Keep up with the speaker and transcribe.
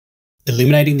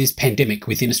Eliminating this pandemic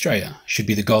within Australia should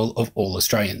be the goal of all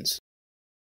Australians.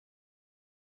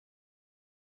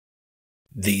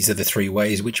 These are the 3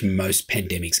 ways which most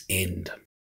pandemics end.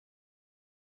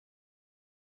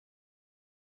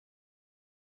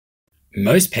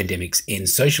 Most pandemics end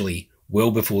socially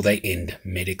well before they end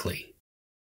medically.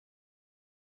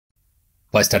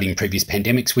 By studying previous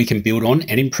pandemics, we can build on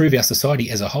and improve our society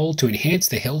as a whole to enhance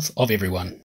the health of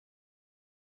everyone.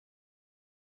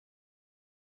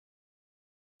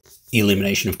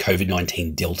 Elimination of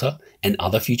COVID-19 Delta and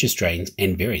other future strains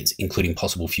and variants, including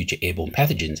possible future airborne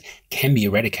pathogens, can be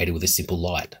eradicated with a simple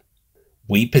light.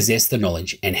 We possess the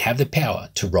knowledge and have the power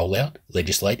to roll out,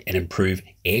 legislate and improve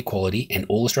air quality and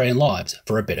all Australian lives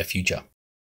for a better future.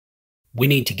 We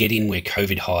need to get in where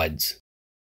COVID hides.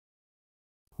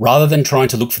 Rather than trying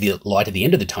to look for the light at the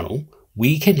end of the tunnel,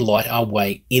 we can light our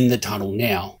way in the tunnel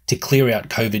now to clear out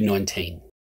COVID-19.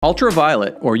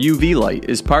 Ultraviolet, or UV light,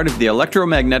 is part of the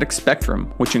electromagnetic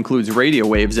spectrum, which includes radio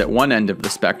waves at one end of the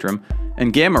spectrum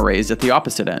and gamma rays at the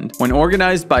opposite end. When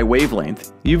organized by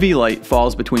wavelength, UV light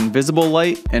falls between visible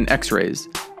light and X-rays.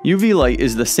 UV light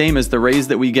is the same as the rays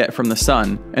that we get from the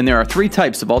sun, and there are 3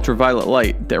 types of ultraviolet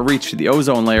light that reach the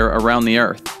ozone layer around the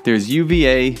Earth. There's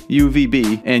UVA,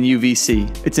 UVB, and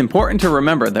UVC. It's important to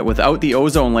remember that without the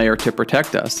ozone layer to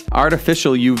protect us,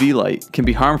 artificial UV light can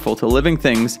be harmful to living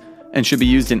things and should be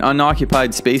used in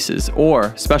unoccupied spaces,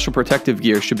 or special protective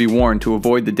gear should be worn to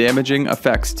avoid the damaging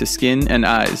effects to skin and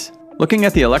eyes. Looking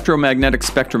at the electromagnetic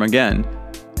spectrum again,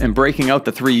 and breaking out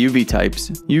the 3 UV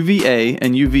types, UVA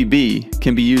and UVB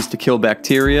can be used to kill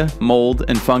bacteria, mold,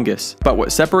 and fungus. But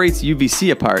what separates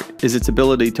UVC apart is its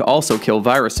ability to also kill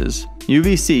viruses.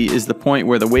 UVC is the point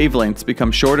where the wavelengths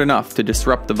become short enough to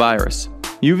disrupt the virus.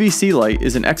 UVC light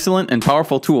is an excellent and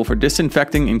powerful tool for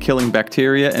disinfecting and killing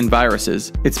bacteria and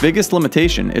viruses. Its biggest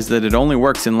limitation is that it only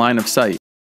works in line of sight.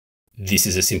 This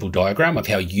is a simple diagram of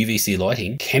how UVC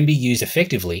lighting can be used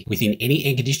effectively within any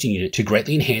air conditioning unit to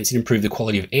greatly enhance and improve the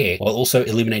quality of air, while also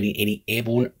eliminating any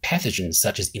airborne pathogens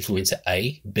such as influenza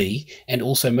A, B, and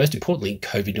also most importantly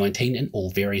COVID-19 and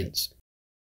all variants.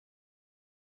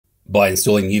 By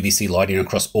installing UVC lighting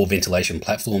across all ventilation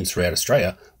platforms throughout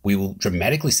Australia, we will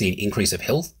dramatically see an increase of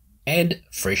health and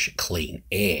fresh, clean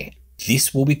air.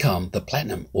 This will become the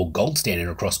platinum or gold standard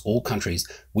across all countries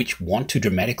which want to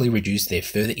dramatically reduce their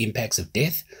further impacts of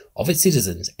death of its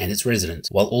citizens and its residents,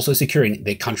 while also securing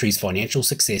their country's financial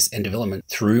success and development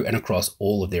through and across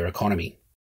all of their economy.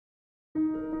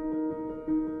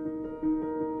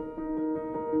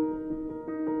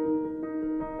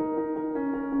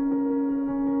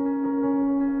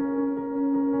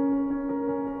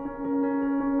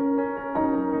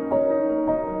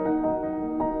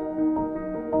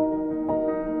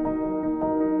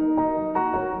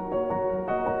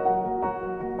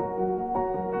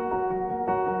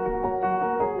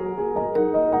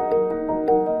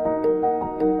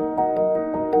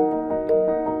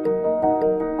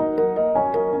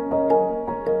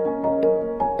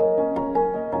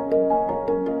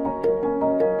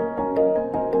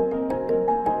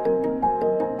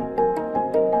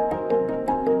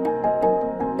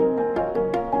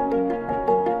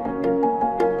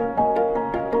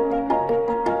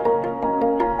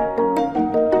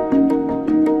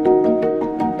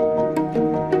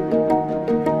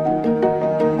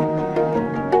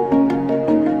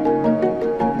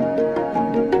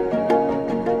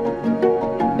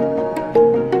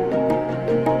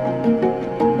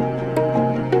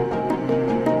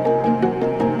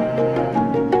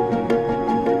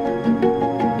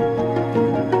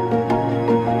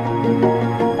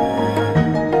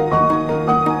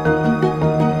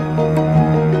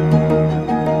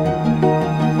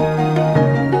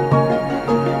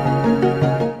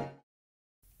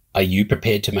 Are you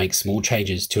prepared to make small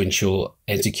changes to ensure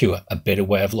and secure a better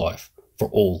way of life for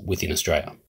all within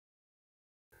Australia?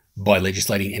 By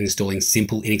legislating and installing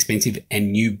simple, inexpensive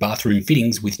and new bathroom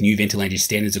fittings with new ventilation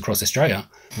standards across Australia,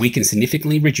 we can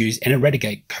significantly reduce and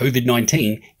eradicate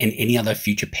COVID-19 and any other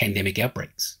future pandemic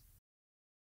outbreaks.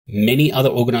 Many other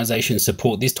organisations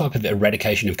support this type of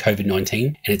eradication of COVID-19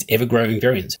 and its ever-growing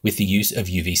variants with the use of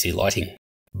UVC lighting.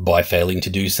 By failing to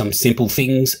do some simple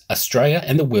things, Australia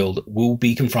and the world will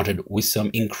be confronted with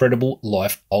some incredible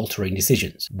life-altering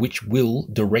decisions, which will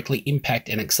directly impact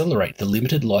and accelerate the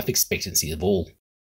limited life expectancy of all.